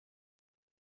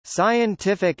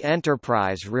Scientific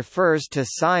enterprise refers to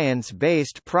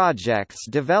science-based projects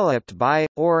developed by,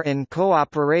 or in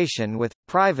cooperation with,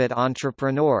 private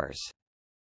entrepreneurs.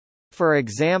 For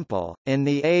example, in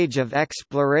the Age of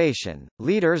Exploration,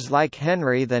 leaders like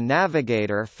Henry the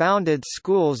Navigator founded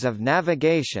schools of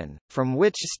navigation, from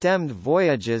which stemmed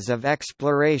voyages of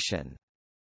exploration.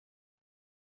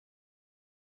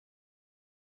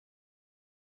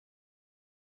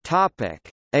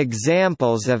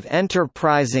 Examples of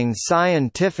enterprising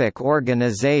scientific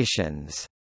organizations.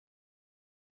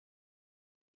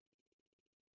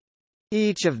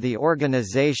 Each of the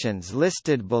organizations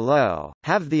listed below,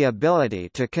 have the ability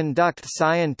to conduct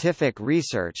scientific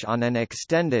research on an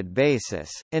extended basis,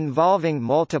 involving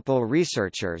multiple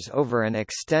researchers over an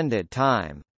extended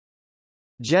time.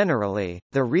 Generally,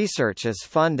 the research is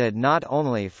funded not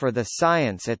only for the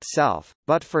science itself,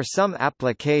 but for some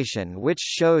application which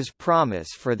shows promise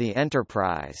for the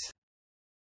enterprise.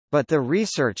 But the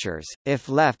researchers, if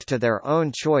left to their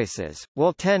own choices,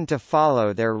 will tend to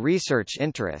follow their research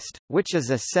interest, which is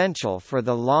essential for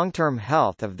the long-term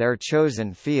health of their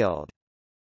chosen field.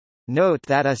 Note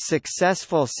that a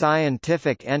successful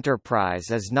scientific enterprise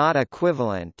is not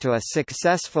equivalent to a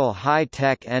successful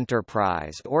high-tech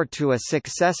enterprise or to a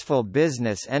successful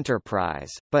business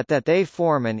enterprise, but that they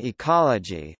form an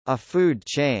ecology, a food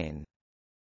chain.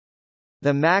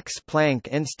 The Max Planck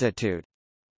Institute,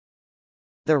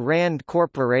 the RAND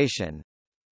Corporation,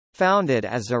 founded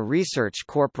as a research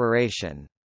corporation,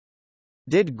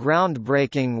 did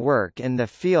groundbreaking work in the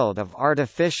field of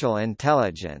artificial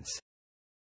intelligence.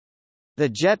 The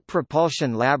Jet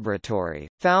Propulsion Laboratory,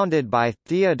 founded by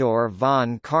Theodore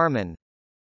von Karman.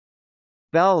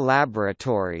 Bell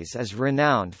Laboratories is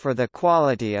renowned for the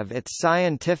quality of its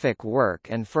scientific work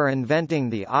and for inventing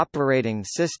the operating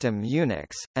system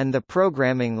Unix, and the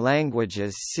programming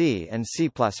languages C and C++.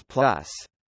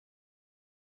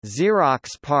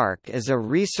 Xerox PARC is a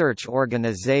research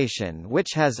organization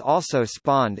which has also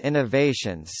spawned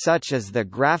innovations such as the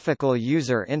graphical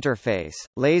user interface,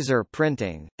 laser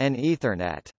printing, and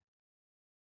Ethernet.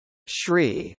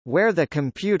 SRI, where the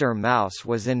computer mouse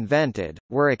was invented,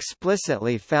 were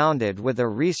explicitly founded with a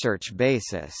research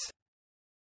basis.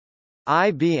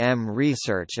 IBM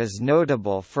Research is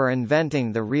notable for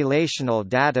inventing the relational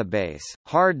database,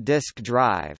 hard disk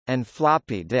drive, and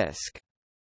floppy disk.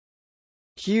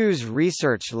 Hughes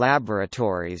Research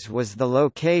Laboratories was the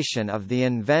location of the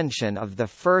invention of the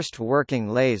first working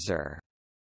laser.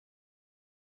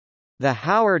 The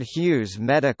Howard Hughes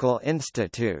Medical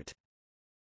Institute.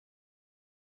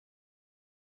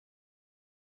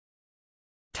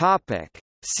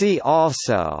 See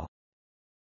also: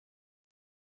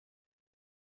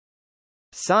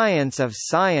 Science of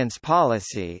Science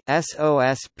Policy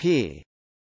 (SOSP),